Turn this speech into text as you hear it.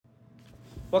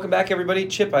Welcome back, everybody.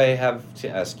 Chip, I have to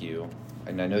ask you,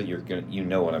 and I know you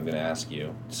know what I'm gonna ask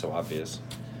you. It's so obvious.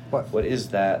 What? What is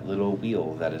that little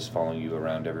wheel that is following you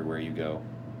around everywhere you go?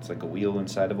 It's like a wheel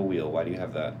inside of a wheel. Why do you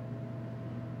have that?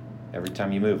 Every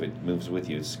time you move, it moves with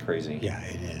you. It's crazy. Yeah,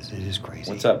 it is. It is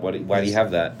crazy. What's up? Why do you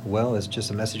have that? Well, it's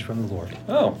just a message from the Lord.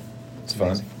 Oh, it's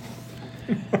fun.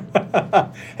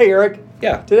 Hey, Eric.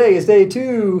 Yeah. Today is day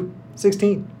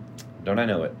 216. Don't I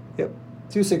know it? Yep.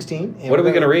 216. What are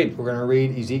we going to read? We're going to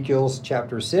read Ezekiel's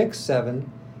chapter 6,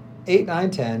 7, 8, 9,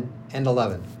 10, and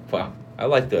 11. Wow. I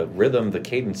like the rhythm, the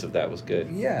cadence of that was good.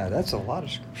 Yeah, that's a lot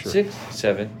of scripture. 6,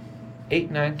 7,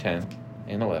 8, 9, 10,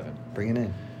 and 11. Bring it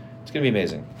in. It's going to be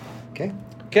amazing. Okay.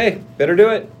 Okay, better do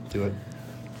it. Do it.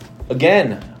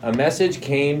 Again, a message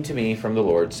came to me from the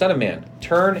Lord. Son of man,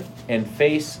 turn and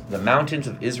face the mountains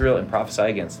of Israel and prophesy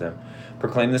against them.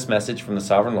 Proclaim this message from the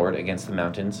sovereign Lord against the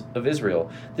mountains of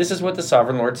Israel. This is what the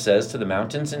sovereign Lord says to the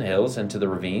mountains and hills and to the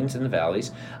ravines and the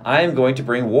valleys. I am going to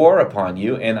bring war upon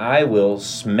you, and I will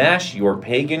smash your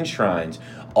pagan shrines.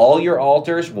 All your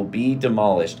altars will be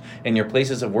demolished, and your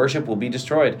places of worship will be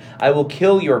destroyed. I will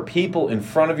kill your people in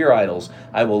front of your idols.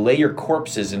 I will lay your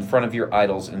corpses in front of your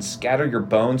idols and scatter your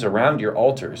bones around your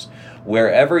altars.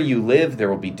 Wherever you live, there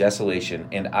will be desolation,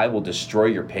 and I will destroy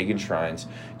your pagan shrines.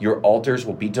 Your altars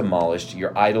will be demolished,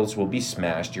 your idols will be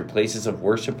smashed, your places of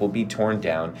worship will be torn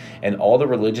down, and all the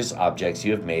religious objects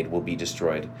you have made will be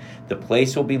destroyed. The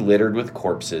place will be littered with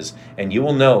corpses, and you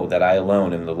will know that I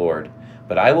alone am the Lord.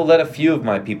 But I will let a few of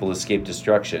my people escape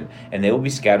destruction, and they will be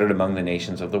scattered among the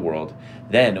nations of the world.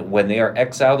 Then, when they are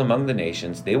exiled among the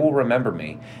nations, they will remember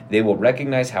me. They will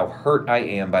recognize how hurt I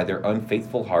am by their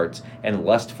unfaithful hearts and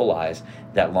lustful eyes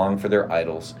that long for their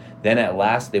idols. Then at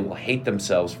last they will hate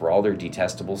themselves for all their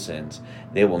detestable sins.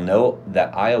 They will know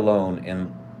that I alone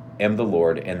am the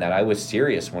Lord, and that I was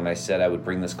serious when I said I would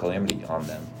bring this calamity on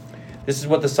them. This is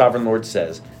what the sovereign Lord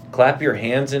says. Clap your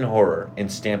hands in horror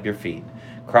and stamp your feet.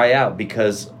 Cry out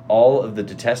because all of the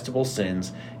detestable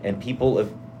sins and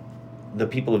the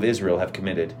people of Israel have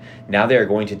committed. Now they are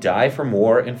going to die from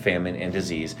war and famine and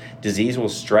disease. Disease will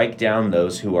strike down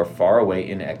those who are far away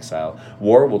in exile.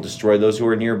 War will destroy those who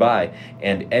are nearby,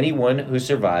 and anyone who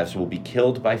survives will be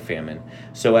killed by famine.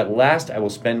 So at last I will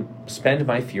spend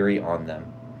my fury on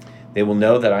them. They will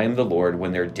know that I am the Lord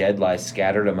when their dead lie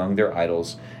scattered among their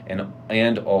idols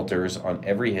and altars on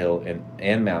every hill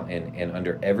and mountain and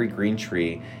under every green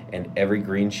tree and every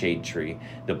green shade tree.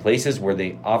 The places where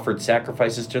they offered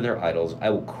sacrifices to their idols,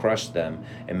 I will crush them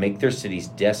and make their cities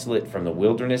desolate from the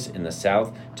wilderness in the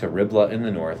south to Riblah in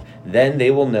the north. Then they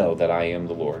will know that I am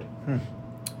the Lord.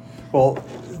 Well,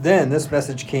 then this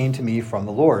message came to me from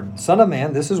the Lord. Son of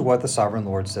man, this is what the sovereign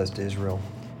Lord says to Israel.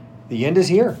 The end is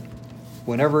here.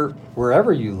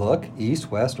 Wherever you look, east,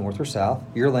 west, north, or south,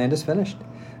 your land is finished.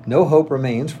 No hope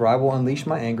remains, for I will unleash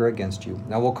my anger against you.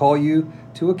 I will call you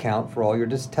to account for all your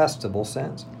detestable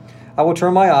sins. I will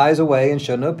turn my eyes away and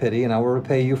show no pity, and I will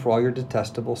repay you for all your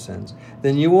detestable sins.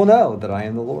 Then you will know that I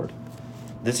am the Lord.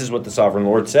 This is what the sovereign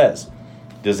Lord says.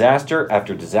 Disaster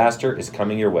after disaster is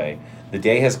coming your way. The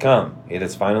day has come. It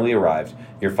has finally arrived.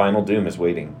 Your final doom is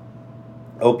waiting.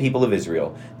 O people of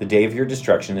Israel, the day of your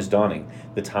destruction is dawning.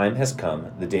 The time has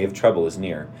come. The day of trouble is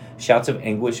near. Shouts of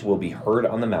anguish will be heard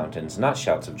on the mountains, not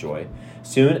shouts of joy.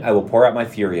 Soon I will pour out my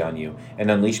fury on you and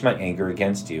unleash my anger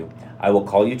against you. I will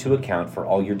call you to account for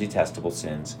all your detestable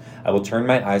sins. I will turn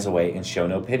my eyes away and show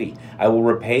no pity. I will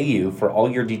repay you for all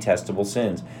your detestable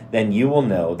sins. Then you will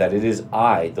know that it is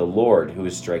I, the Lord, who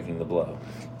is striking the blow.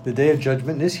 The day of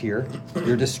judgment is here.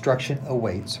 Your destruction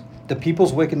awaits. The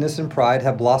people's wickedness and pride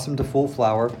have blossomed to full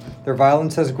flower. Their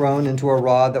violence has grown into a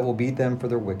rod that will beat them for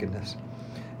their wickedness.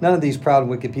 None of these proud and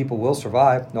wicked people will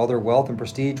survive. All their wealth and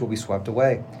prestige will be swept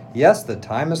away. Yes, the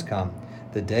time has come.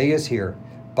 The day is here.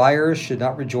 Buyers should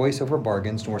not rejoice over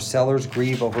bargains, nor sellers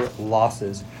grieve over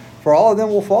losses. For all of them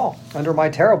will fall under my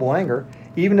terrible anger.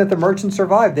 Even if the merchants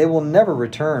survive, they will never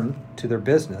return to their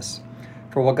business.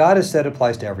 For what God has said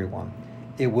applies to everyone.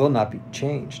 It will not be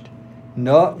changed.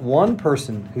 Not one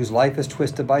person whose life is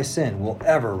twisted by sin will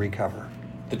ever recover.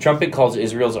 The trumpet calls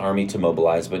Israel's army to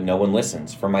mobilize, but no one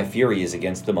listens, for my fury is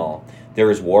against them all.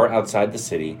 There is war outside the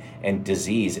city, and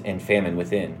disease and famine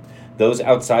within. Those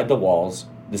outside the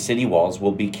city walls,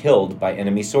 will be killed by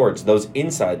enemy swords. Those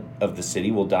inside of the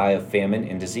city will die of famine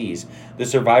and disease. The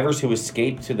survivors who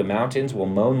escape to the mountains will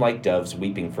moan like doves,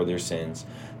 weeping for their sins.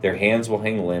 Their hands will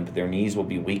hang limp, their knees will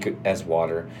be weak as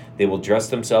water. They will dress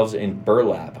themselves in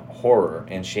burlap, horror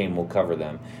and shame will cover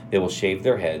them. They will shave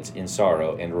their heads in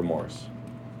sorrow and remorse.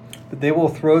 But they will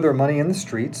throw their money in the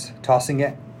streets, tossing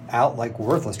it out like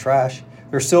worthless trash.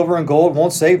 Their silver and gold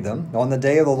won't save them. On the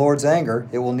day of the Lord's anger,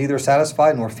 it will neither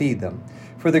satisfy nor feed them.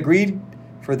 For their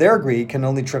greed can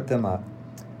only trip them up.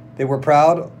 They were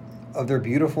proud of their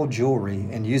beautiful jewelry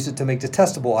and used it to make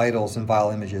detestable idols and vile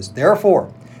images.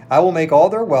 Therefore, I will make all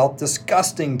their wealth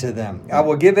disgusting to them. I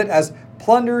will give it as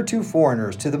plunder to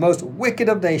foreigners, to the most wicked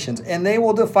of nations, and they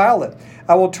will defile it.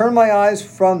 I will turn my eyes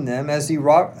from them as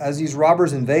these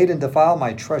robbers invade and defile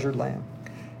my treasured land.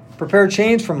 Prepare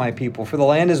chains for my people, for the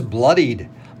land is bloodied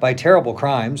by terrible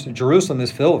crimes. Jerusalem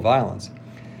is filled with violence.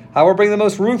 I will bring the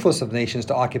most ruthless of nations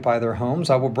to occupy their homes.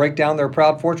 I will break down their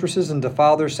proud fortresses and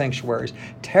defile their sanctuaries.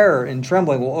 Terror and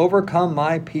trembling will overcome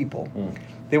my people.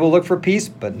 They will look for peace,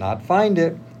 but not find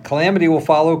it. Calamity will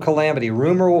follow calamity.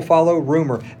 Rumor will follow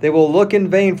rumor. They will look in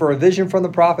vain for a vision from the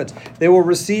prophets. They will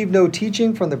receive no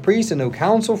teaching from the priests and no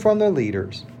counsel from their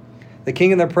leaders. The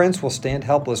king and the prince will stand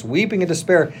helpless, weeping in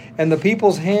despair, and the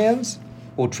people's hands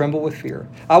will tremble with fear.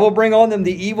 I will bring on them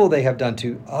the evil they have done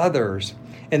to others,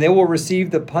 and they will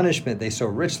receive the punishment they so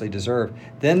richly deserve.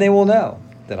 Then they will know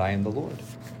that I am the Lord.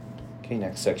 Okay,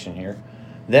 next section here.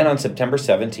 Then on September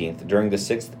 17th, during the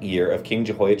 6th year of King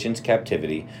Jehoiachin's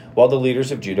captivity, while the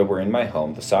leaders of Judah were in my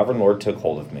home, the sovereign Lord took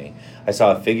hold of me. I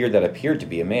saw a figure that appeared to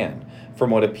be a man.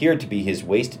 From what appeared to be his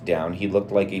waist down, he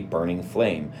looked like a burning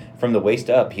flame. From the waist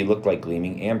up, he looked like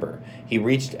gleaming amber. He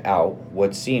reached out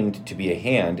what seemed to be a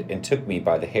hand and took me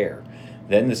by the hair.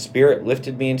 Then the Spirit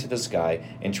lifted me into the sky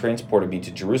and transported me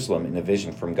to Jerusalem in a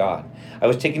vision from God. I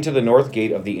was taken to the north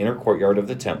gate of the inner courtyard of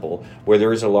the temple, where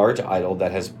there is a large idol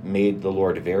that has made the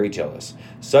Lord very jealous.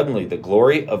 Suddenly the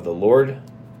glory of the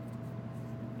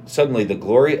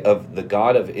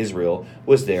God of Israel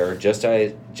was there, just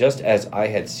as I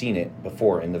had seen it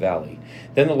before in the valley.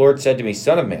 Then the Lord said to me,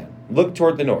 Son of man, look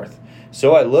toward the north.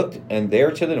 So I looked, and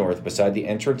there to the north, beside the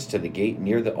entrance to the gate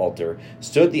near the altar,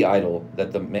 stood the idol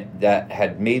that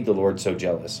had made the Lord so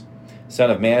jealous. Son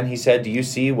of man, he said, do you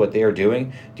see what they are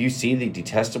doing? Do you see the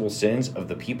detestable sins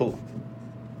the people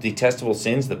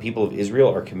of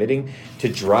Israel are committing to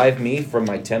drive me from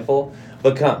my temple?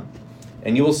 But come,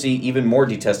 and you will see even more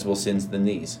detestable sins than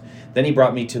these. Then he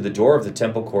brought me to the door of the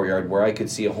temple courtyard, where I could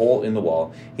see a hole in the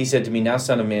wall. He said to me, Now,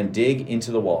 son of man, dig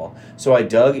into the wall. So I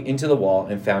dug into the wall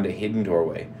and found a hidden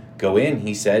doorway. Go in,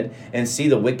 he said, and see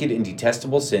the wicked and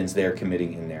detestable sins they are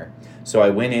committing in there. So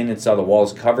I went in and saw the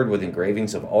walls covered with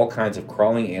engravings of all kinds of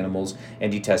crawling animals and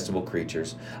detestable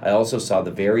creatures. I also saw the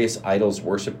various idols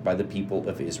worshipped by the people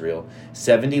of Israel.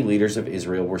 70 leaders of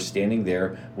Israel were standing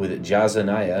there with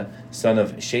Jazaniah, son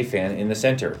of Shaphan, in the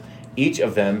center. Each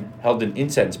of them held an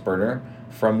incense burner,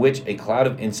 from which a cloud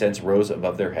of incense rose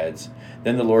above their heads.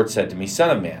 Then the Lord said to me, Son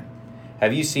of man,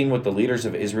 have you seen what the leaders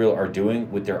of Israel are doing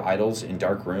with their idols in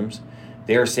dark rooms?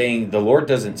 They are saying, The Lord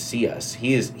doesn't see us.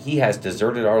 He has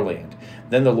deserted our land.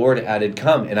 Then the Lord added,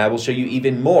 Come, and I will show you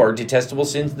even more detestable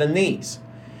sins than these.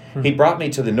 He brought me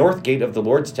to the north gate of the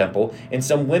Lord's temple, and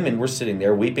some women were sitting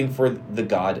there weeping for the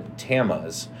god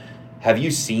Tammuz. Have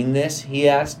you seen this? He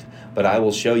asked. But I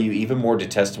will show you even more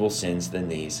detestable sins than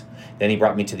these. Then he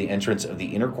brought me to the entrance of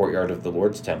the inner courtyard of the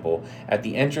Lord's temple. At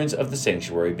the entrance of the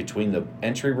sanctuary, between the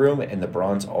entry room and the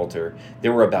bronze altar,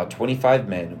 there were about 25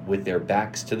 men with their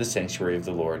backs to the sanctuary of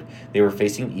the Lord. They were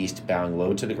facing east, bowing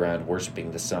low to the ground,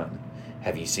 worshiping the sun.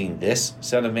 Have you seen this,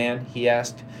 son of man? He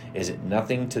asked. Is it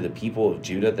nothing to the people of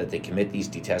Judah that they commit these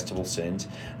detestable sins,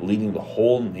 leading the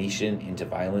whole nation into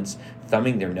violence,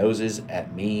 thumbing their noses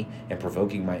at me and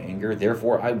provoking my anger?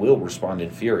 Therefore I will respond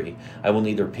in fury. I will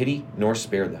neither pity nor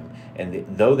spare them. And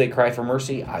though they cry for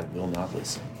mercy, I will not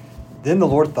listen. Then the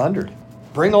Lord thundered,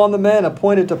 Bring on the men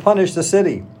appointed to punish the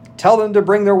city. Tell them to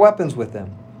bring their weapons with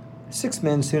them. 6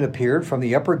 men soon appeared from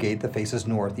the upper gate that faces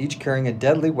north, each carrying a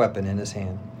deadly weapon in his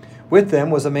hand. With them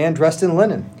was a man dressed in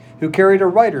linen, who carried a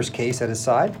writer's case at his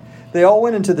side. They all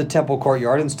went into the temple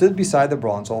courtyard and stood beside the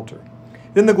bronze altar.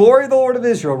 Then the glory of the Lord of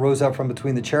Israel rose up from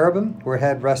between the cherubim where it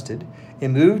had rested,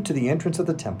 and moved to the entrance of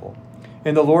the temple.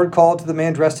 And the Lord called to the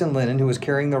man dressed in linen, who was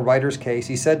carrying the writer's case.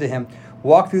 He said to him,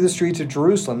 Walk through the streets of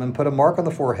Jerusalem and put a mark on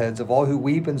the foreheads of all who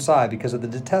weep and sigh because of the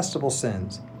detestable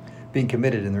sins being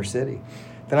committed in their city.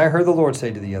 Then I heard the Lord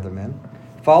say to the other men,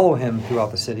 Follow him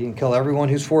throughout the city and kill everyone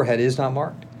whose forehead is not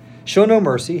marked. Show no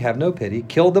mercy, have no pity,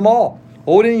 kill them all,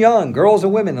 old and young, girls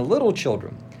and women, and little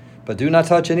children. But do not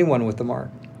touch anyone with the mark.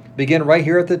 Begin right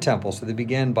here at the temple. So they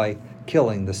began by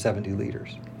killing the 70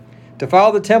 leaders.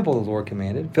 Defile the temple, the Lord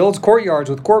commanded. Fill its courtyards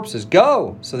with corpses.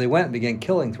 Go! So they went and began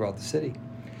killing throughout the city.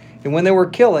 And when they were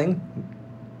killing,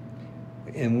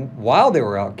 and while they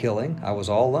were out killing, I was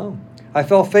all alone. I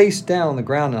fell face down on the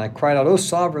ground and I cried out, O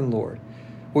sovereign Lord,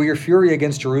 will your fury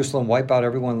against Jerusalem wipe out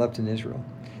everyone left in Israel?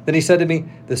 Then he said to me,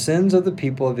 The sins of the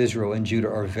people of Israel and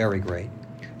Judah are very great.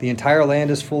 The entire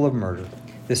land is full of murder.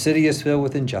 The city is filled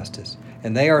with injustice.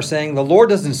 And they are saying, the Lord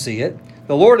doesn't see it.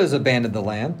 The Lord has abandoned the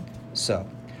land. So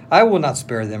I will not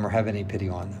spare them or have any pity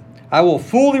on them. I will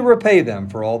fully repay them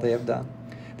for all they have done.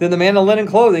 Then the man in linen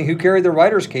clothing who carried the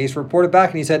writer's case reported back,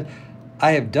 and he said,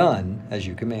 I have done as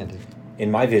you commanded. In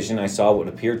my vision, I saw what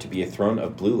appeared to be a throne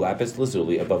of blue lapis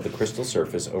lazuli above the crystal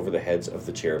surface over the heads of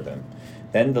the cherubim.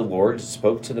 Then the Lord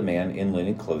spoke to the man in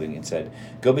linen clothing and said,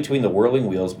 Go between the whirling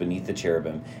wheels beneath the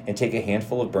cherubim, and take a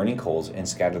handful of burning coals and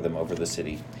scatter them over the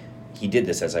city. He did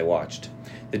this as I watched.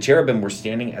 The cherubim were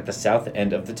standing at the south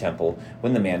end of the temple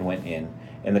when the man went in,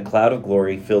 and the cloud of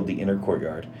glory filled the inner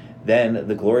courtyard. Then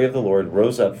the glory of the Lord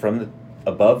rose up from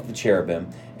above the cherubim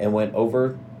and went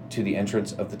over to the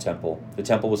entrance of the temple. The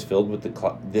temple was filled with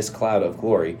this cloud of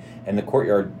glory, and the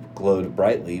courtyard glowed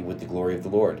brightly with the glory of the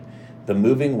Lord. The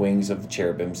moving wings of the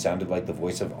cherubim sounded like the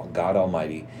voice of God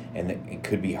Almighty, and it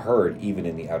could be heard even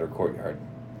in the outer courtyard.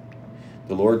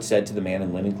 The Lord said to the man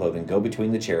in linen clothing, Go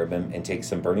between the cherubim and take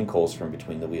some burning coals from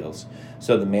between the wheels.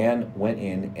 So the man went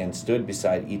in and stood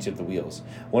beside each of the wheels.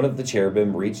 One of the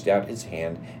cherubim reached out his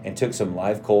hand and took some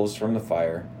live coals from the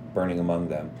fire, burning among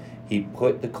them. He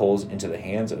put the coals into the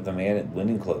hands of the man in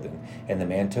linen clothing, and the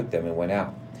man took them and went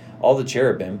out. All the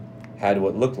cherubim had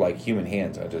what looked like human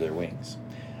hands under their wings.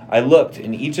 I looked,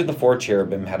 and each of the 4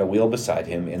 cherubim had a wheel beside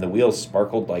him, and the wheels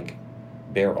sparkled like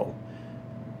beryl.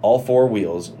 All 4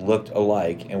 wheels looked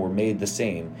alike and were made the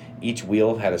same. Each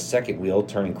wheel had a second wheel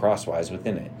turning crosswise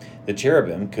within it. The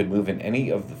cherubim could move in any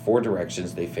of the 4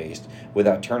 directions they faced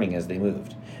without turning as they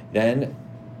moved. They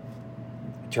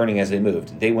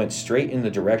went straight in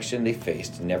the direction they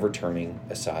faced, never turning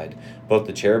aside. Both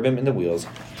the cherubim and the wheels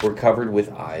were covered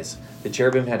with eyes. The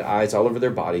cherubim had eyes all over their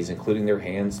bodies, including their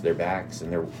hands, their backs,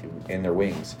 and their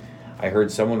wings. I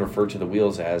heard someone refer to the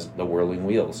wheels as the whirling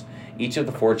wheels. Each of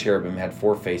the 4 cherubim had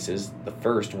 4 faces. The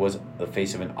first was the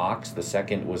face of an ox, the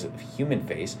second was a human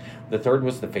face, the third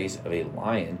was the face of a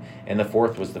lion, and the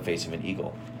fourth was the face of an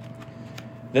eagle.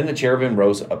 Then the cherubim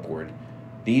rose upward.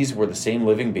 These were the same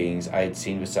living beings I had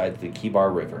seen beside the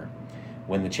Kibar River.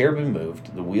 When the cherubim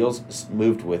moved, the wheels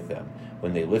moved with them.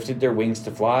 When they lifted their wings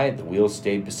to fly, the wheels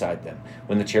stayed beside them.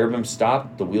 When the cherubim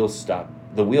stopped, the wheels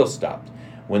stopped.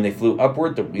 When they flew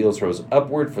upward, the wheels rose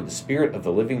upward, for the spirit of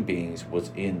the living beings was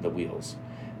in the wheels.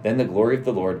 Then the glory of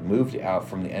the Lord moved out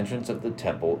from the entrance of the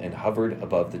temple and hovered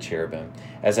above the cherubim.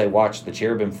 As I watched, the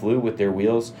cherubim flew with their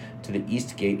wheels to the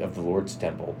east gate of the Lord's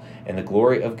temple, and the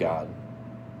glory of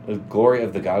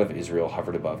the God of Israel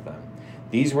hovered above them.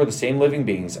 These were the same living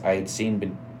beings I had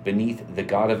seen beneath the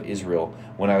God of Israel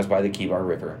when I was by the Kibar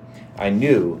River. I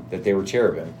knew that they were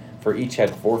cherubim, for each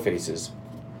had 4 faces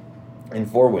and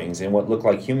 4 wings, and what looked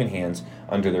like human hands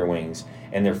under their wings.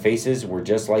 And their faces were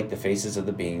just like the faces of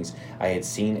the beings I had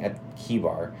seen at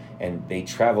Kibar, and they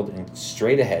traveled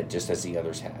straight ahead just as the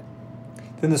others had.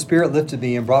 Then the Spirit lifted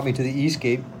me and brought me to the east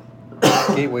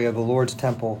gateway of the Lord's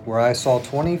temple, where I saw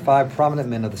 25 prominent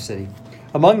men of the city.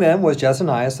 Among them was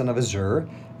Jezaniah son of Azur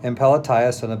and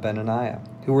Pelatiah son of Benaniah,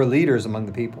 who were leaders among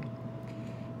the people.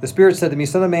 The Spirit said to me,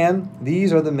 Son of man,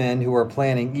 these are the men who are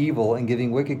planning evil and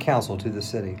giving wicked counsel to the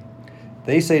city.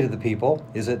 They say to the people,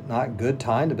 Is it not good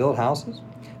time to build houses?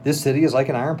 This city is like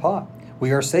an iron pot.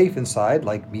 We are safe inside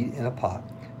like meat in a pot.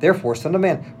 Therefore, Son of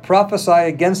man, prophesy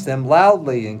against them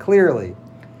loudly and clearly.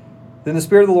 Then the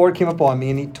Spirit of the Lord came upon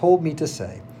me, and he told me to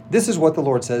say, This is what the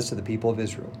Lord says to the people of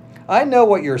Israel. I know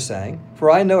what you're saying, for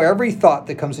I know every thought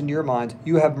that comes into your mind.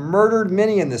 You have murdered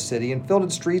many in this city and filled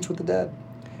its streets with the dead.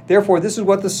 Therefore, this is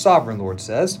what the sovereign Lord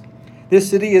says. This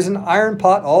city is an iron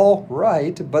pot, all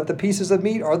right, but the pieces of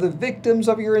meat are the victims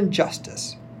of your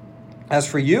injustice. As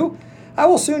for you, I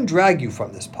will soon drag you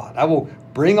from this pot. I will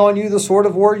bring on you the sword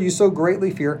of war you so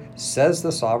greatly fear, says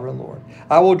the sovereign Lord.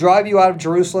 I will drive you out of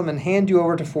Jerusalem and hand you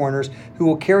over to foreigners who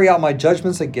will carry out my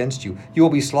judgments against you. You will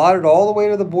be slaughtered all the way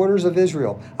to the borders of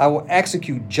Israel. I will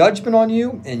execute judgment on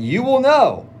you, and you will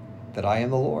know that I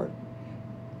am the Lord.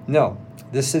 No,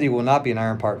 this city will not be an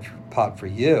iron pot for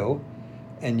you,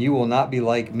 and you will not be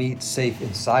like meat safe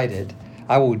inside it.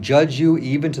 I will judge you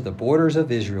even to the borders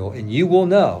of Israel, and you will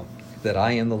know that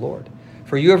I am the Lord.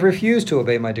 For you have refused to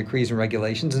obey my decrees and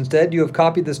regulations. Instead, you have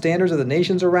copied the standards of the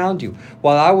nations around you.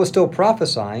 While I was still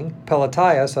prophesying,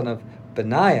 Pelatiah, son of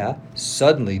Benaiah,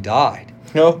 suddenly died.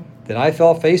 No. Then I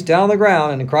fell face down on the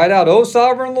ground and cried out, O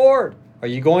sovereign Lord, Are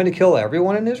you going to kill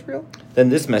everyone in Israel? Then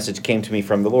this message came to me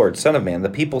from the Lord. Son of man, the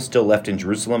people still left in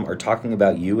Jerusalem are talking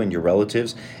about you and your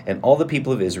relatives and all the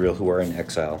people of Israel who are in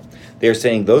exile. They are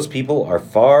saying those people are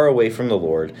far away from the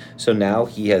Lord, so now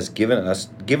he has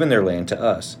given their land to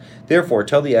us. Therefore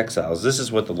tell the exiles, this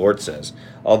is what the Lord says.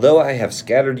 Although I have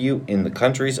scattered you in the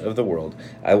countries of the world,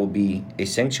 I will be a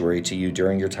sanctuary to you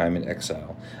during your time in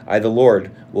exile. I, the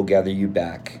Lord, will gather you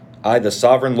back. I, the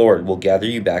sovereign Lord, will gather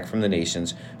you back from the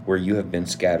nations where you have been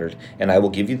scattered, and I will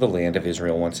give you the land of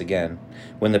Israel once again.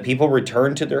 When the people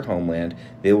return to their homeland,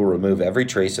 they will remove every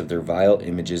trace of their vile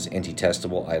images and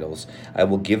detestable idols. I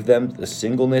will give them the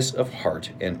singleness of heart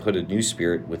and put a new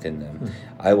spirit within them.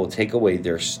 I will take away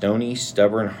their stony,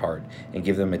 stubborn heart and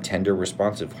give them a tender,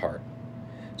 responsive heart.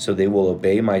 So they will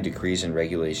obey my decrees and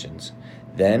regulations.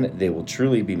 Then they will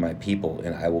truly be my people,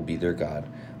 and I will be their God.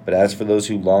 But as for those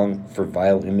who long for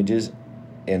vile images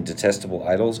and detestable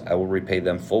idols, I will repay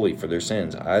them fully for their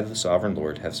sins. I, the sovereign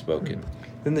Lord, have spoken.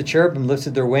 Then the cherubim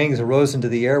lifted their wings and rose into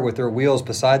the air with their wheels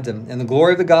beside them, and the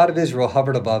glory of the God of Israel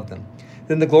hovered above them.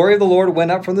 Then the glory of the Lord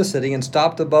went up from the city and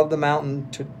stopped above the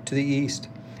mountain to the east.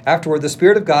 Afterward, the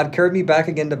Spirit of God carried me back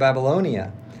again to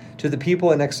Babylonia, to the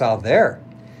people in exile there.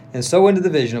 And so into the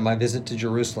vision of my visit to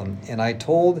Jerusalem, and I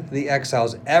told the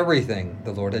exiles everything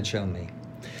the Lord had shown me.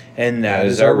 And that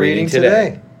is our reading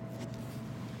today.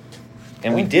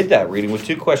 And we did that reading with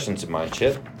two questions in mind,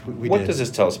 Chip. What did. does this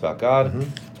tell us about God?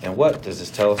 And what does this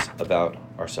tell us about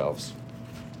ourselves?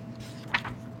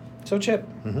 So, Chip,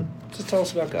 just tell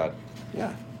us about God.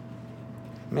 Yeah.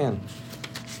 Man.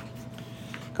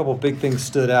 A couple of big things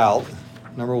stood out.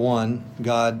 Number one,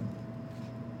 God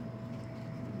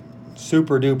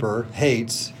super duper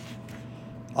hates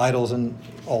idols and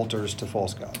altars to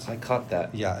false gods. I caught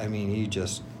that. Yeah, I mean, he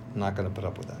just not going to put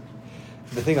up with that.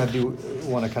 The thing I do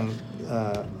want to kind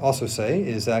of also say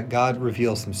is that God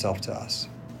reveals himself to us.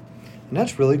 And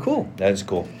that's really cool. That is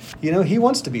cool. You know, he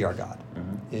wants to be our God.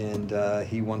 And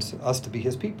he wants us to be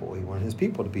his people. He wanted his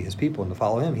people to be his people and to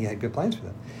follow him. He had good plans for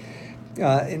them.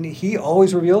 And he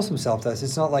always reveals himself to us.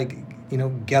 It's not like, you know,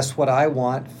 guess what I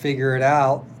want, figure it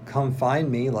out, come find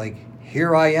me. Like,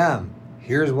 here I am.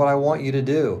 Here's what I want you to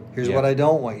do. Here's what I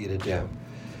don't want you to do. Yeah.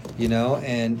 You know,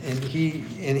 and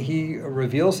he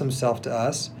reveals himself to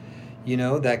us, you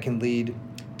know, that can lead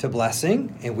to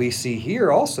blessing. And we see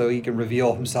here also he can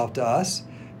reveal himself to us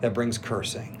that brings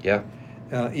cursing. Yeah.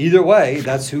 Either way,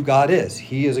 that's who God is.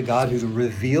 He is a God who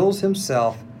reveals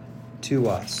himself to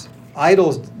us.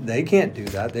 Idols, they can't do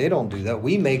that. They don't do that.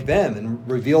 We make them and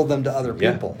reveal them to other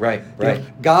people. Yeah, right. You know,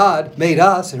 God made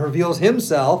us and reveals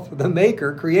himself, the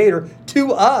maker, creator,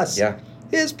 to us. Yeah.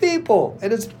 His people.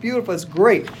 And it's beautiful. It's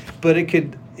great. But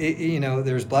you know,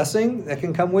 there's blessing that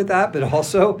can come with that. But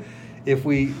also, if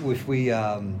we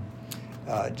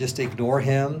just ignore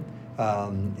him,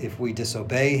 if we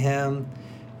disobey him,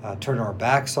 turn our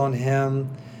backs on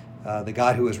him, the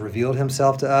God who has revealed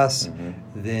himself to us,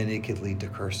 then it could lead to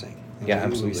cursing. And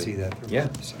Absolutely. We see that.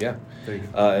 So, there you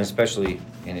go. And especially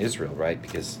in Israel, right?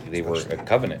 Because they were a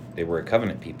covenant. They were a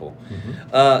covenant people.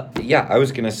 I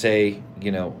was going to say,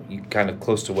 you know, you kind of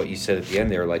close to what you said at the end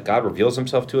there, like God reveals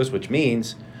himself to us, which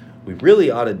means we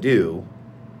really ought to do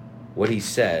what he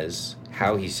says,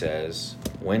 how he says,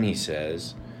 when he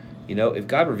says. You know, if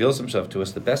God reveals himself to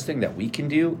us, the best thing that we can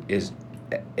do is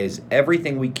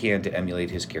everything we can to emulate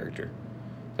his character.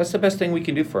 That's the best thing we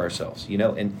can do for ourselves, you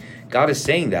know. And God is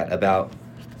saying that about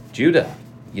Judah,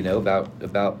 you know,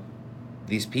 about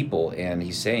these people. And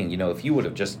he's saying, you know, if you would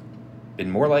have just been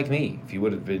more like me, if you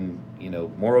would have been, you know,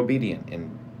 more obedient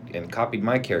and copied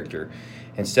my character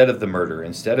instead of the murder,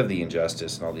 instead of the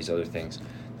injustice and all these other things,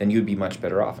 then you'd be much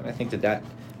better off. And I think that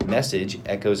message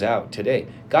echoes out today.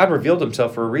 God revealed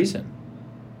himself for a reason.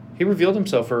 He revealed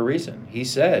himself for a reason. He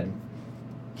said,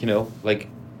 you know, like,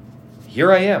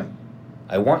 here I am.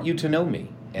 I want you to know me,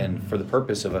 and for the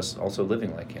purpose of us also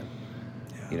living like him,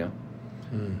 you know?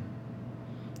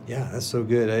 Yeah, that's so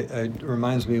good. It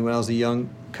reminds me when I was a young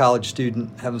college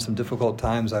student having some difficult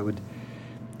times, I would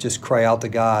just cry out to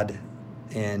God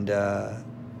and,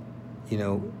 you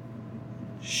know,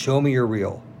 show me you're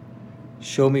real.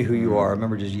 Show me who you are. I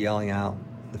remember just yelling out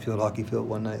the field hockey field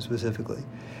one night specifically.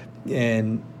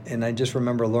 And I just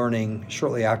remember learning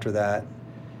shortly after that,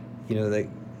 you know,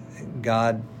 that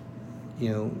God, you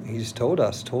know, he's told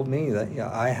me that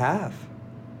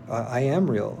I am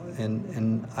real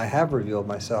and I have revealed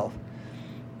myself,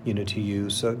 you know, to you.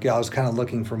 So I was kind of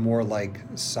looking for more like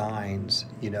signs,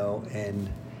 you know,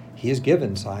 and he has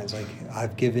given signs. Like,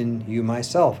 I've given you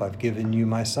myself. I've given you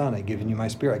my son. I've given you my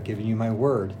spirit. I've given you my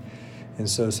word. And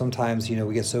so sometimes, you know,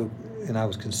 we get so, and I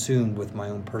was consumed with my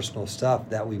own personal stuff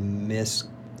that we miss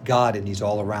God, and he's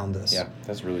all around us. Yeah,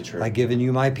 that's really true. I've given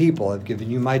you my people. I've given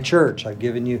you my church. I've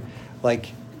given you,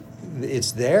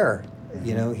 it's there.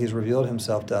 Mm-hmm. He's revealed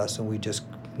himself to us, and we just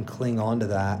can cling on to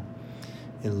that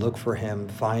and look for him,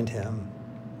 find him,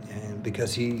 and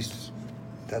because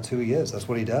that's who he is. That's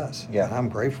what he does. Yeah. And I'm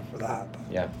grateful for that. But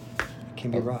Yeah. it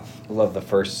can be rough. I love the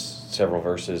first several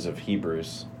verses of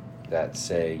Hebrews that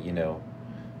say,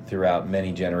 throughout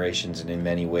many generations and in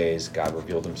many ways, God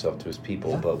revealed himself to his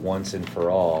people, but once and for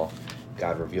all,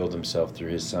 God revealed himself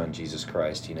through his son, Jesus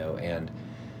Christ, and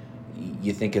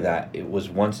you think of that, it was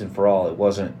once and for all. It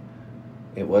wasn't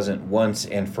once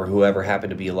and for whoever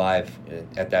happened to be alive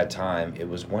at that time. It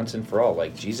was once and for all.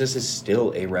 Like, Jesus is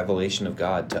still a revelation of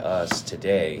God to us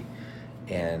today,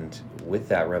 and with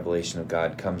that revelation of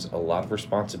God comes a lot of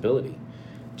responsibility.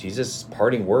 Jesus'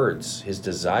 parting words, his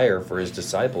desire for his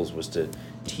disciples was to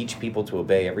teach people to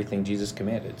obey everything Jesus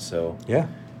commanded. So,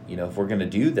 if we're going to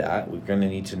do that, we're going to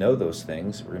need to know those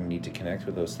things. We're going to need to connect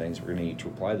with those things. We're going to need to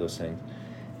apply those things.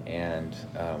 And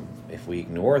if we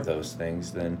ignore those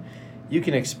things, then you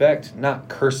can expect not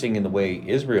cursing in the way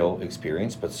Israel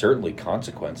experienced, but certainly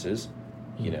consequences,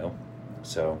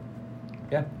 So,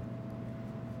 yeah.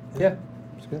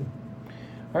 It's good.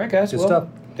 All right, guys. Good stuff.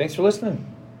 Thanks for listening.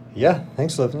 Yeah,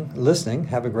 thanks for listening.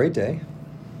 Have a great day.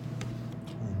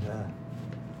 And,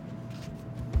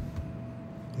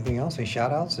 anything else? Any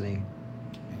shout-outs? Any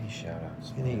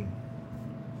shout-outs? Anything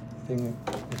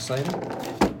exciting?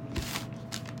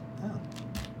 Oh.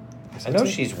 I know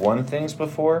she's won things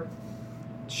before.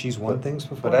 She's won things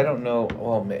before? But I don't know.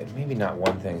 Well, maybe not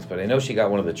won things, but I know she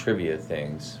got one of the trivia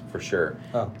things for sure.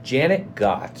 Oh. Janet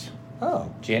Gott,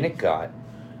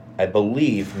 I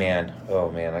believe, I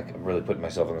can really put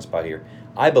myself on the spot here.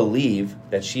 I believe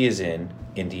that she is in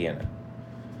Indiana.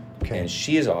 Okay. And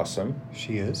she is awesome.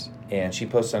 She is. And she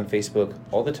posts on Facebook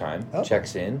all the time,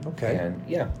 checks in. Okay. And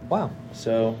Wow.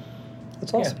 So.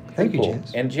 That's awesome. Yeah, Thank you, cool.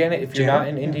 James. And Janet, if you're not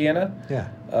in Indiana,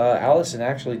 Allison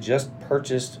actually just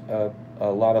purchased a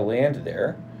lot of land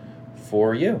there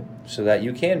for you, so that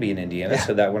you can be in Indiana,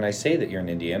 so that when I say that you're in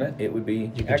Indiana, it would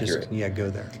be accurate. Go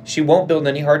there. She won't build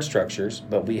any hard structures,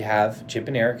 but Chip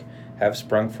and Eric have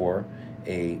sprung for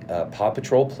a Paw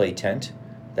Patrol play tent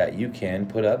that you can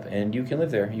put up, and you can live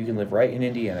there. You can live right in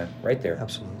Indiana, right there.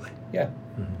 Absolutely. Yeah.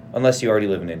 Mm-hmm. Unless you already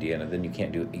live in Indiana, then you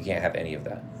can't have any of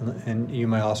that. And you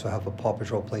might also have a Paw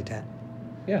Patrol play tent.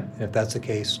 Yeah. And if that's the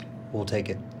case, we'll take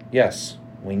it. Yes.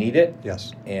 We need it.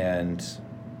 Yes. And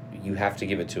you have to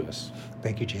give it to us.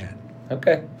 Thank you, Janet.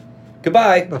 Okay.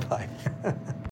 Goodbye. Bye-bye.